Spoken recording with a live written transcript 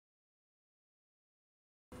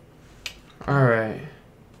Alright.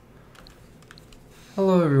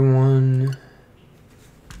 Hello everyone.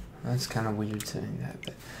 That's kind of weird saying that,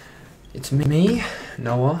 but it's me,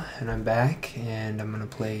 Noah, and I'm back, and I'm gonna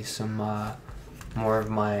play some more of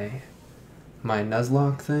my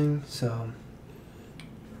Nuzlocke thing, so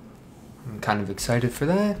I'm kind of excited for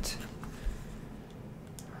that.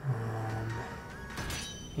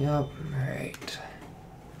 Yep, alright.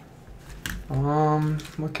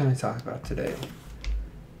 What can I talk about today?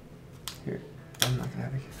 Here, I'm not gonna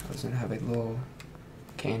have I was gonna have a little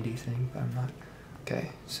candy thing, but I'm not.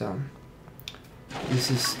 Okay, so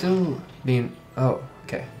this is still being, oh,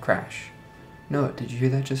 okay, crash. No, did you hear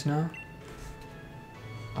that just now?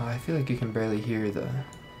 I feel like you can barely hear the,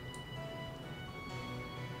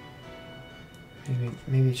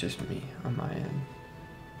 maybe it's just me on my end.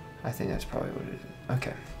 I think that's probably what it is.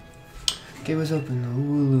 Okay. Gate was open, the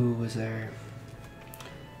Lulu was there.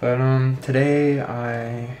 But today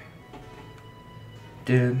I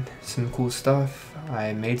did some cool stuff.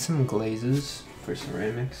 I made some glazes for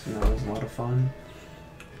ceramics, and that was a lot of fun.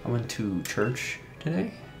 I went to church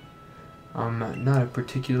today. I'm not a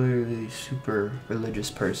particularly super religious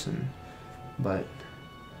person, but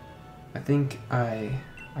I think I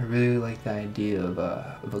really like the idea of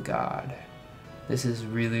a God. This is a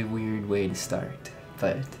really weird way to start,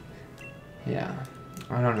 but yeah,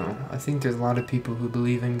 I don't know. I think there's a lot of people who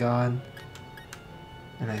believe in God,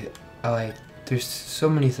 and I like, there's so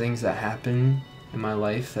many things that happen in my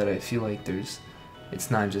life that I feel like it's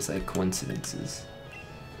not just like coincidences.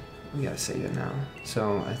 We gotta say it now.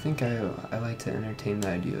 So I think I like to entertain the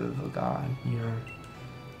idea of a God, you know.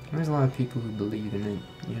 There's a lot of people who believe in it,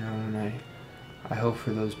 you know, and I hope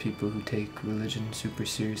for those people who take religion super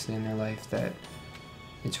seriously in their life that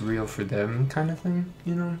it's real for them, kind of thing,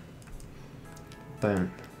 you know. But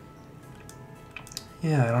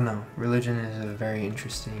yeah, I don't know. Religion is a very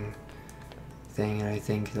interesting thing, and I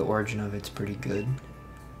think the origin of it's pretty good.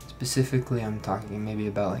 Specifically, I'm talking maybe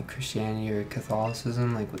about like Christianity or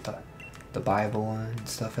Catholicism, like with the Bible and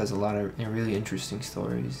stuff, has a lot of really interesting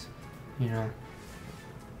stories, you know.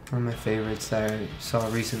 One of my favorites that I saw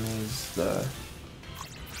recently is the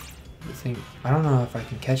thing. I don't know if I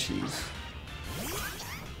can catch these.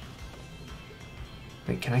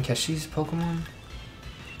 Wait, can I catch these Pokemon?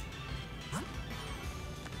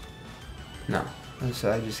 No.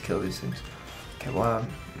 So I just kill these things. Okay, well,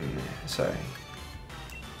 sorry.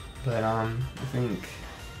 But, I think,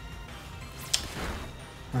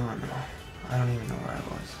 I don't know. I don't even know where I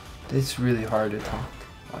was. It's really hard to talk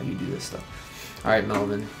while you do this stuff. Alright,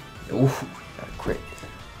 Melvin. Ooh, got a crit.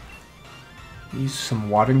 Use some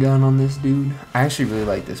water gun on this dude. I actually really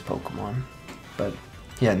like this Pokemon. But,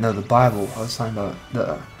 yeah, no, the Bible. I was talking about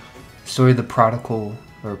the story of the prodigal,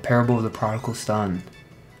 or parable of the prodigal son.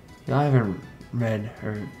 You know, I haven't read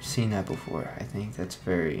or seen that before. I think that's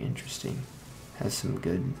very interesting. Has some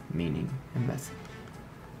good meaning and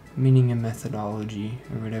methodology,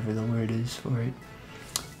 or whatever the word is for it.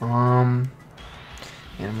 And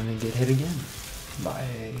I'm gonna get hit again by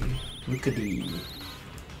Lookadee.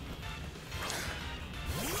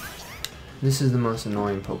 This is the most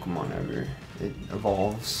annoying Pokemon ever. It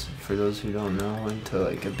evolves, for those who don't know, into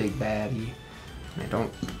like a big baddie. I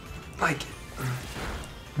don't like it.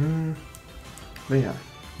 But yeah,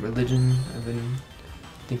 religion I've been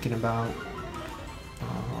thinking about.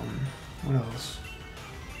 What else?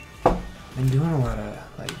 I've been doing a lot of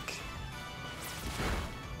like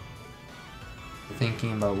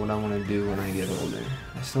thinking about what I want to do when I get older.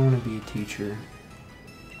 I still want to be a teacher.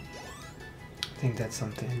 I think that's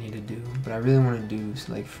something I need to do, but I really want to do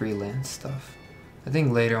like freelance stuff. I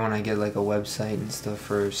think later when I get like a website and stuff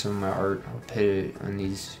for some of my art, I'll put it on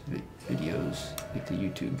these videos, like the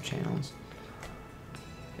YouTube channels,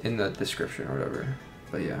 in the description or whatever.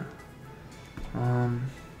 But yeah. I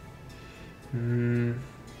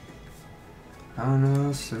don't know what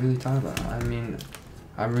else to really talk about. I mean,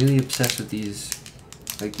 I'm really obsessed with these,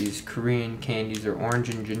 like these Korean candies, or orange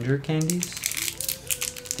and ginger candies.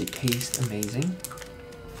 They taste amazing.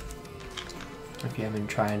 If you haven't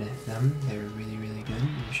tried them, they're really, really good.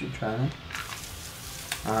 You should try them.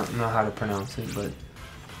 I don't know how to pronounce it, but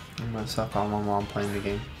I'm gonna suck on them while I'm playing the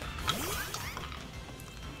game.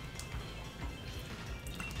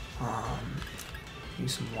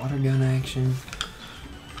 Use some water gun action.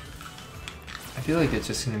 I feel like it's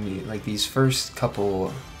just gonna be like these first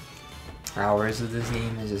couple hours of this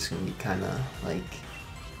game is just gonna be kind of like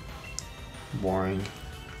boring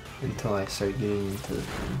until I start getting into the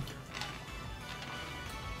thing.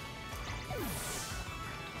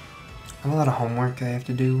 I have a lot of homework I have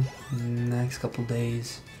to do in the next couple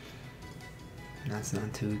days. That's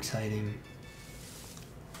not too exciting.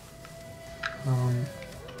 Um,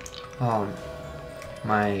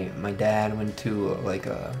 my dad went to like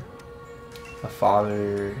a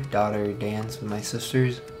father-daughter dance with my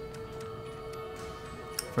sisters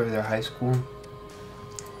for their high school,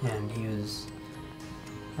 and he was,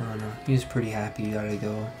 I don't know, he was pretty happy he got to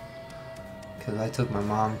go, because I took my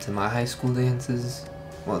mom to my high school dances.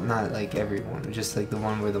 Well, not like everyone, just like the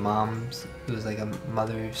one where the moms, it was like a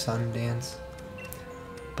mother-son dance.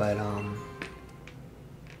 But oh,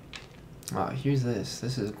 here's this.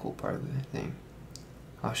 This is a cool part of the thing.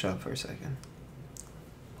 I'll shut up for a second.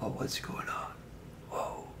 Oh, what's going on?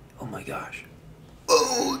 Whoa, oh my gosh.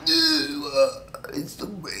 Oh, dude, it's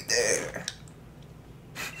right there.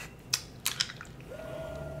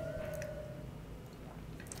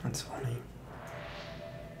 That's funny.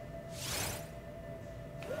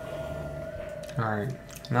 Alright,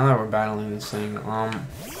 now that we're battling this thing, but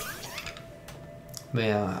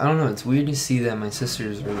yeah, I don't know, it's weird to see that my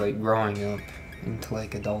sisters are like growing up into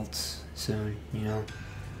like adults soon, you know?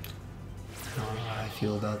 I don't know how I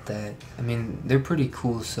feel about that. I mean, they're pretty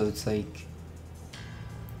cool, so it's like,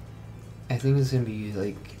 I think it's gonna be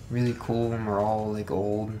like really cool when we're all like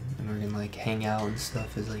old and we're gonna like hang out and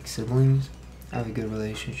stuff as like siblings. I have a good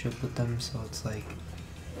relationship with them, so it's like,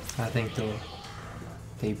 I think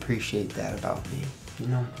they appreciate that about me, you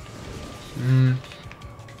know?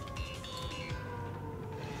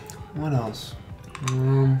 What else?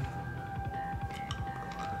 I'm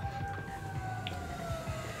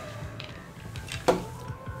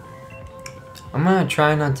gonna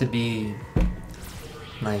try not to be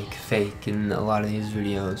like fake in a lot of these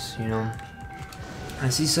videos, you know? I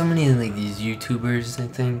see so many like these YouTubers, I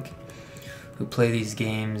think, who play these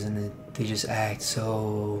games and they just act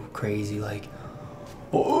so crazy, like,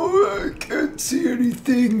 oh, I can't see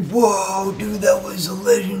anything. Whoa, dude, that was a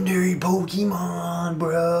legendary Pokemon,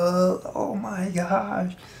 bro. Oh my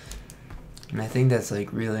gosh. And I think that's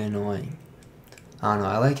like really annoying. I don't know,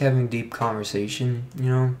 I like having deep conversation, you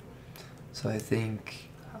know? So I think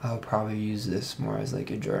I'll probably use this more as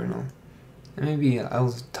like a journal. And maybe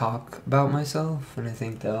I'll talk about myself, and I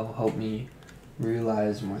think that'll help me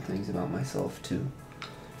realize more things about myself too.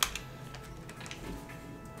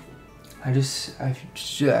 I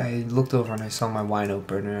looked over and I saw my wine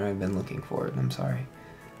opener. I've been looking for it. I'm sorry.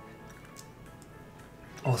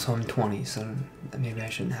 Also, I'm 20, so maybe I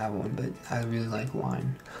shouldn't have one, but I really like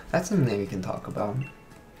wine. That's something we can talk about.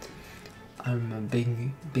 I'm a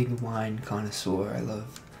big wine connoisseur. I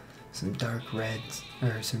love some dark reds,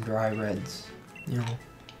 or some dry reds, you know.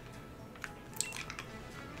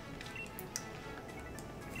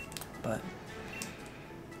 But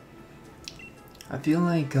I feel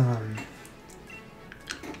like I'm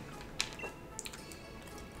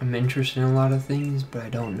interested in a lot of things, but I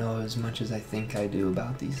don't know as much as I think I do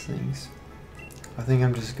about these things. I think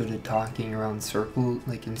I'm just good at talking around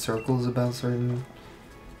in circles about certain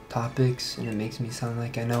topics, and it makes me sound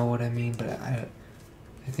like I know what I mean, but I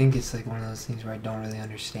think it's like one of those things where I don't really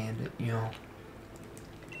understand it, you know?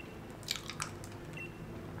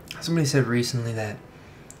 Somebody said recently that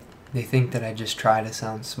they think that I just try to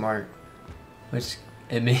sound smart, which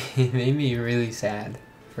it made me really sad,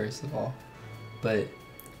 first of all. But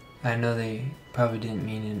I know they probably didn't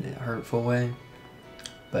mean it in a hurtful way,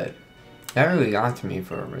 but that really got to me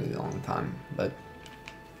for a really long time. But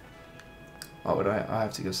oh, I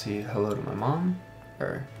have to go say hello to my mom,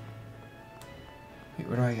 or wait,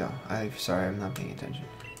 where do I go? I'm sorry, I'm not paying attention.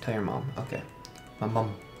 Tell your mom. Okay, my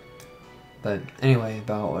mom. But anyway,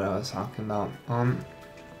 about what I was talking about. I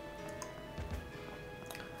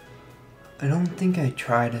don't think I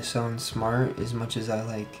try to sound smart as much as I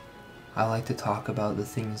like to talk about the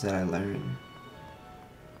things that I learn.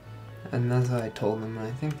 And that's what I told them, and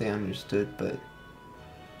I think they understood, but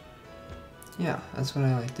yeah, that's what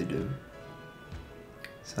I like to do.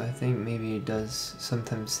 So I think maybe it does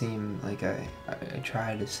sometimes seem like I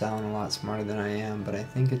try to sound a lot smarter than I am, but I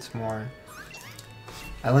think it's more,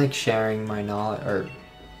 I like sharing my knowledge, or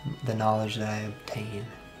the knowledge that I obtain.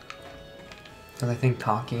 Because I think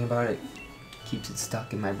talking about it keeps it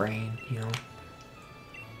stuck in my brain, you know?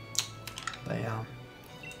 But yeah.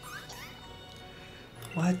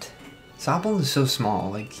 What? Sobble is so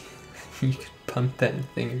small, like, you could pump that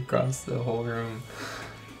thing across the whole room.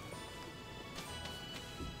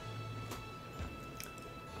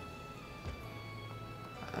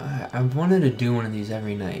 I wanted to do one of these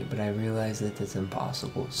every night, but I realized that that's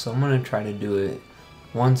impossible. So I'm going to try to do it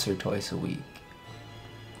once or twice a week.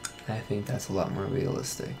 I think that's a lot more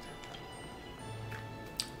realistic.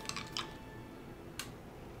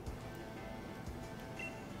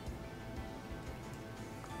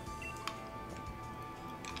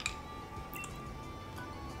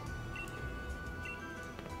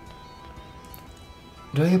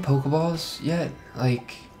 Do I get Pokeballs yet?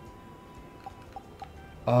 Like...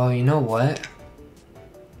 Oh, you know what?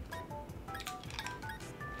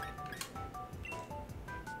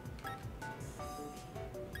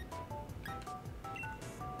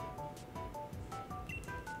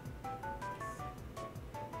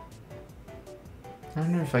 I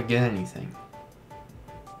wonder if I get anything.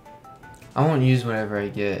 I won't use whatever I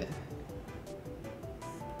get.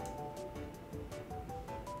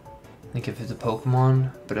 Like if it's a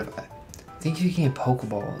Pokemon, but if I think you can get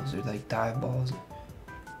Pokeballs or like dive balls.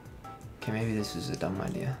 Okay, maybe this is a dumb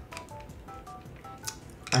idea.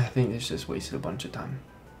 I think this just wasted a bunch of time.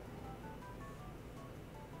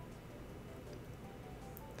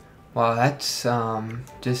 Wow, that's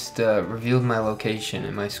just revealed my location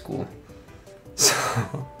in my school. So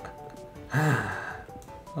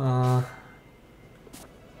I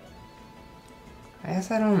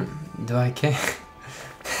guess I don't. Do I care?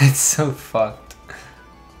 It's so fucked.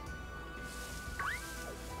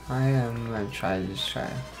 I am gonna try. Just try.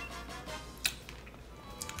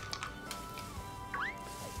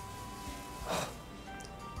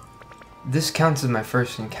 This counts as my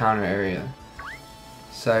first encounter area,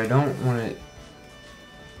 so I don't want to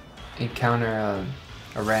encounter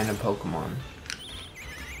a random Pokemon.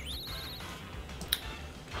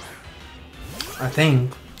 I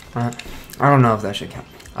think, I don't know if that should count.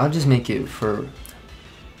 I'll just make it for,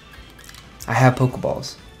 I have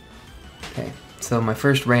Pokeballs. Okay, so my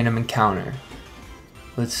first random encounter.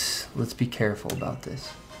 Let's be careful about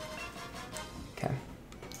this. Okay.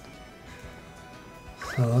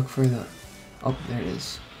 So look for the, oh, there it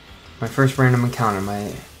is. My first random encounter,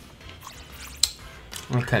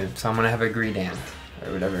 okay, so I'm gonna have a Greedent,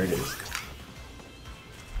 or whatever it is.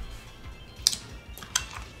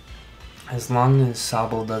 As long as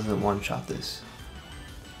Sobble doesn't one-shot this.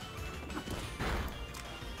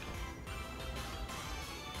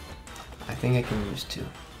 I think I can use 2.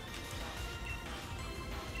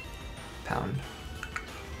 Pound.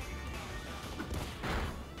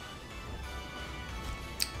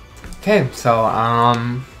 Okay, so,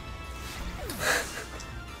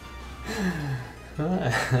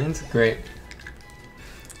 that's great.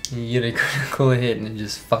 You get a critical hit and it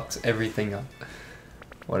just fucks everything up.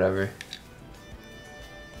 Whatever.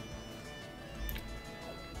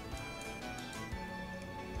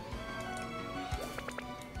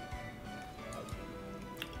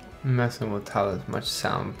 I'm messing with how much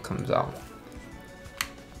sound comes out.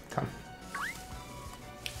 Come.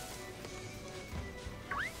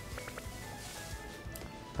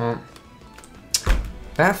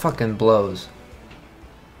 That fucking blows.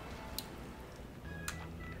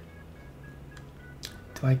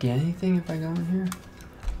 Do I get anything if I go in here?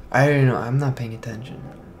 I don't know, I'm not paying attention.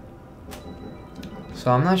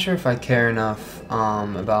 So I'm not sure if I care enough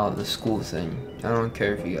about the school thing. I don't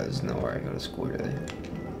care if you guys know where I go to school really.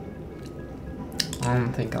 I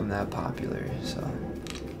don't think I'm that popular, so.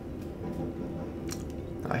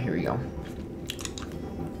 Oh, here we go.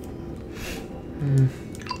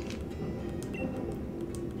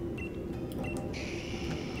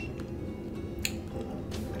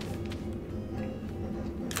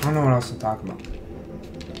 I don't know what else to talk about.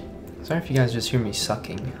 Sorry if you guys just hear me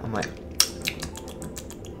sucking. I'm like,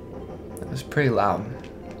 that was pretty loud.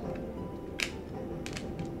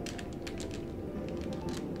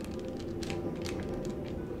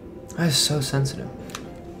 That is so sensitive.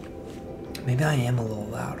 Maybe I am a little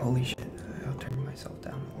loud. Holy shit. I'll turn myself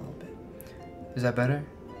down a little bit. Is that better?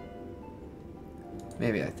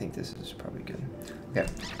 Maybe. I think this is probably good. Okay.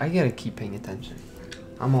 I gotta keep paying attention.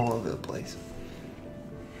 I'm all over the place.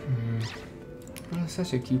 Oh,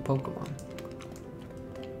 such a cute Pokemon.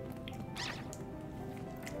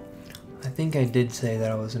 I think I did say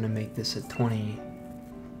that I was gonna make this a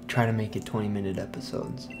try to make it 20-minute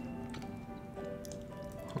episodes.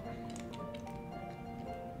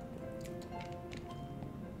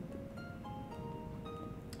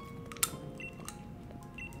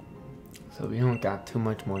 So we don't got too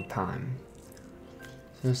much more time.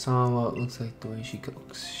 So this song, well, it looks like the way she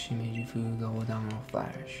cooks. She made your food go down real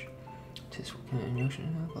flash. Just in the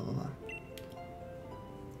ocean, blah blah blah.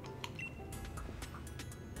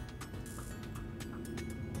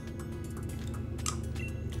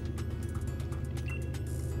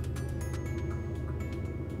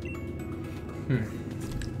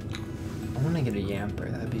 I want to get a Yamper.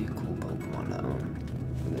 That'd be a cool Pokemon to own.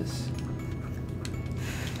 For this.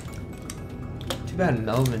 Too bad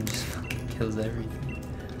Melvin just fucking kills everything.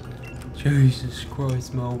 Jesus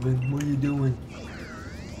Christ, Melvin, what are you doing?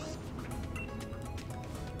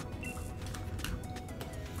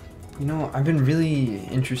 You know, I've been really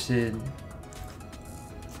interested.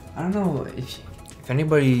 I don't know if If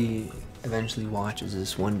anybody eventually watches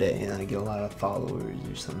this one day and I get a lot of followers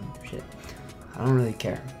or some shit, I don't really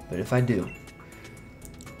care. But if I do,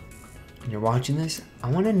 and you're watching this, I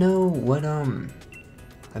want to know what I'm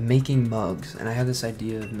making mugs, and I have this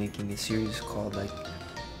idea of making a series called like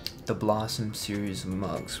the Blossom series of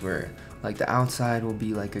mugs, where like the outside will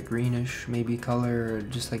be like a greenish maybe color, or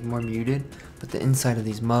just like more muted, but the inside of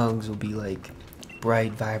these mugs will be like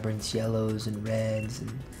bright, vibrant yellows and reds,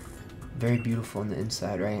 and very beautiful on the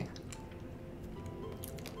inside, right?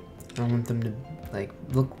 I want them to like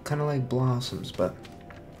look kind of like blossoms, but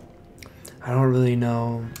I don't really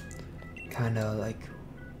know kind of like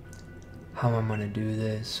how I'm gonna do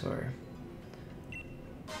this, or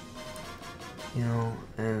you know,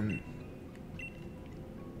 and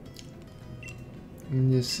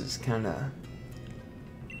this is kind of,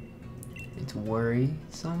 it's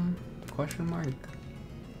worrisome, question mark,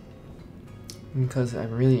 because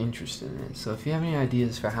I'm really interested in it. So if you have any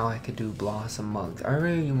ideas for how I could do blossom mugs, I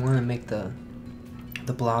really want to make the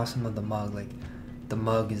blossom of the mug, like the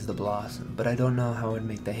mug is the blossom, but I don't know how I would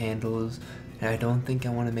make the handles, and I don't think I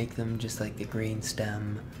want to make them just like the green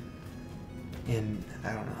stem, and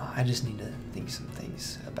I don't know, I just need to think some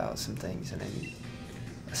things about some things, and I need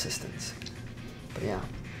assistance. But yeah.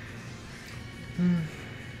 I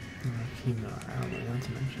don't know not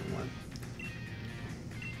to mention what.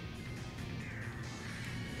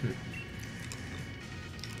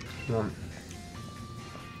 Well,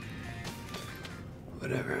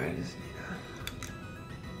 whatever, I just need to...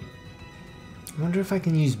 I wonder if I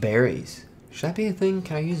can use berries. Should that be a thing?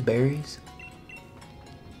 Can I use berries?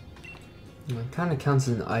 You know, it kind of counts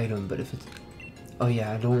as an item, but if it's... Oh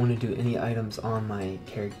yeah, I don't want to do any items on my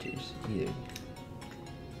characters either.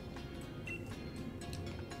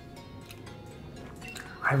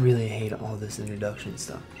 I really hate all this introduction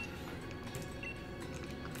stuff.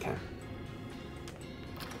 Okay.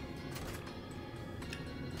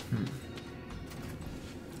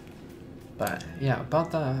 But yeah,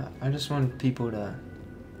 about the, I just want people to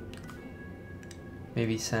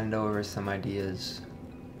maybe send over some ideas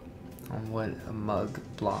on what a mug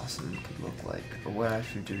blossom could look like, or what I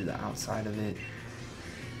should do to the outside of it.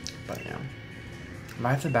 But yeah, do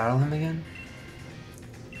I have to battle him again?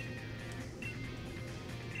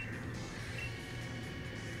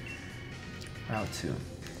 Route 2.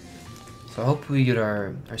 So hopefully we get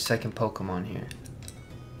our second Pokemon here.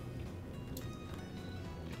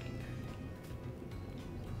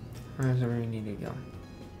 Where's where we need to go?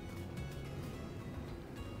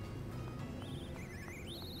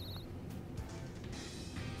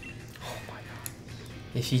 Oh my god.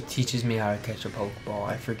 If he teaches me how to catch a Pokeball,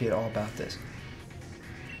 I forget all about this.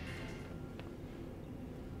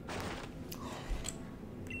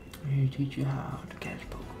 He teach you how to catch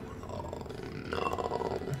Pokemon. Oh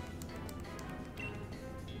no.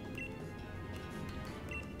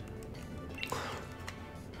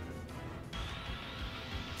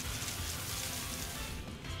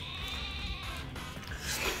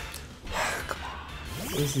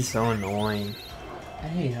 This is so annoying. I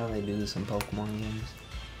hate how they do this in Pokemon games.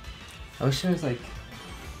 I wish there was like...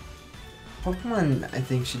 Pokemon, I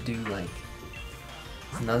think, should do like...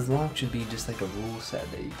 Nuzlocke should be just like a rule set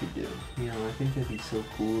that you could do. You know, I think that'd be so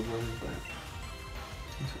cool of them, but...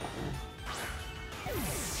 It's whatever.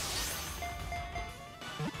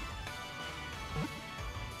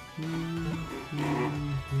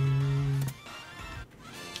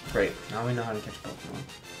 Great, now we know how to catch Pokemon.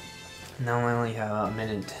 Now I only have a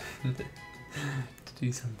minute to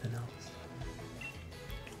do something else.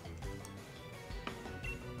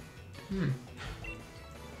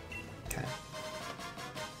 Okay.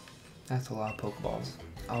 That's a lot of Pokeballs.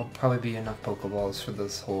 I'll probably be enough Pokeballs for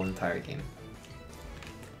this whole entire game.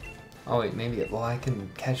 Oh wait, maybe, well I can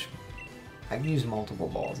use multiple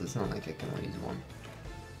balls. It's not like I can only use one.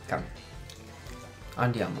 Okay.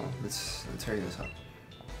 Andiamo, let's hurry this up.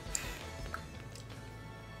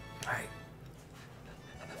 Alright.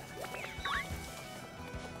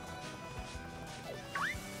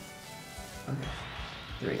 Okay,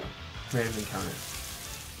 there we go. Random encounter.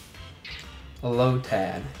 A low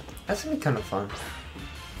tad. That's gonna be kind of fun.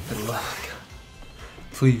 Good luck.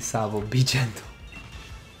 Please, Sabo, be gentle.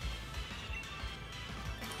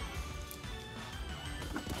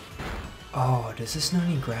 Oh, does this know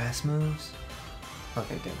any grass moves?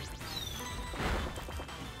 Okay, good.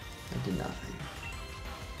 I did nothing.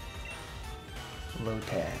 Low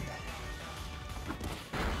tad.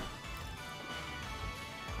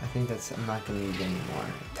 I think that's, I'm not gonna use any more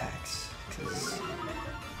attacks, because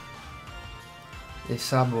if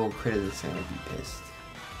Sabo critted this thing, I'd be pissed.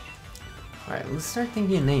 Alright, let's start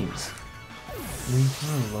thinking of names.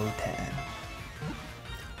 Low tad.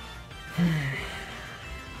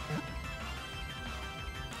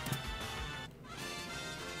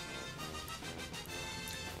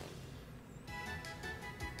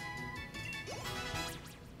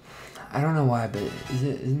 I don't know why, but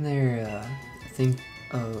isn't there I think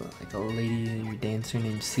like a lady or dancer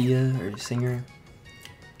named Sia or singer?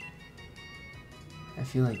 I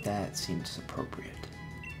feel like that seems appropriate.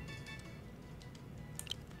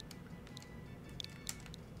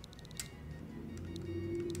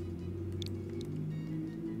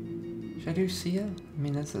 Should I do Sia? I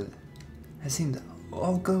mean, that seems,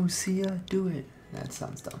 oh, go Sia, do it. That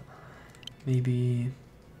sounds dumb. Maybe,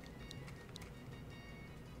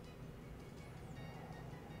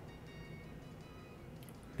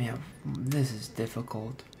 man, this is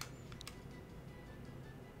difficult.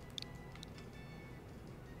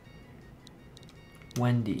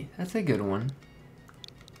 Wendy, that's a good one.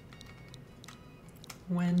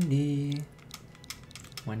 Wendy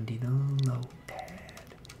the low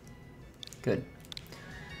pad. Good.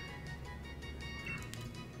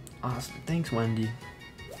 Awesome. Thanks, Wendy.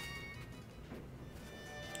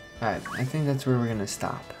 Alright, I think that's where we're gonna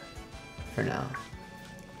stop for now.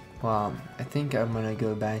 Well, I think I'm gonna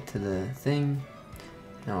go back to the thing,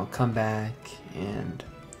 and I'll come back, and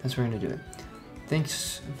that's where we're gonna do it.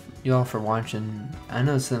 Thanks y'all for watching. I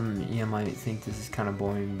know some of you might think this is kind of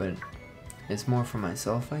boring, but it's more for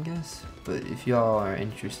myself, I guess. But if y'all are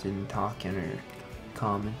interested in talking or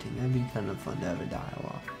commenting, that'd be kind of fun to have a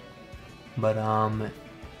dialogue. But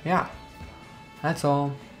yeah, that's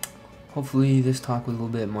all. Hopefully this talk was a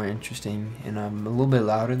little bit more interesting, and I'm a little bit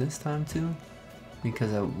louder this time too,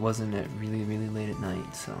 because I wasn't at really late at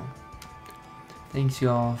night. So thanks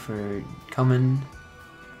y'all for coming,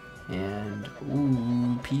 and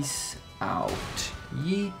ooh, peace out.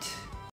 Yeet.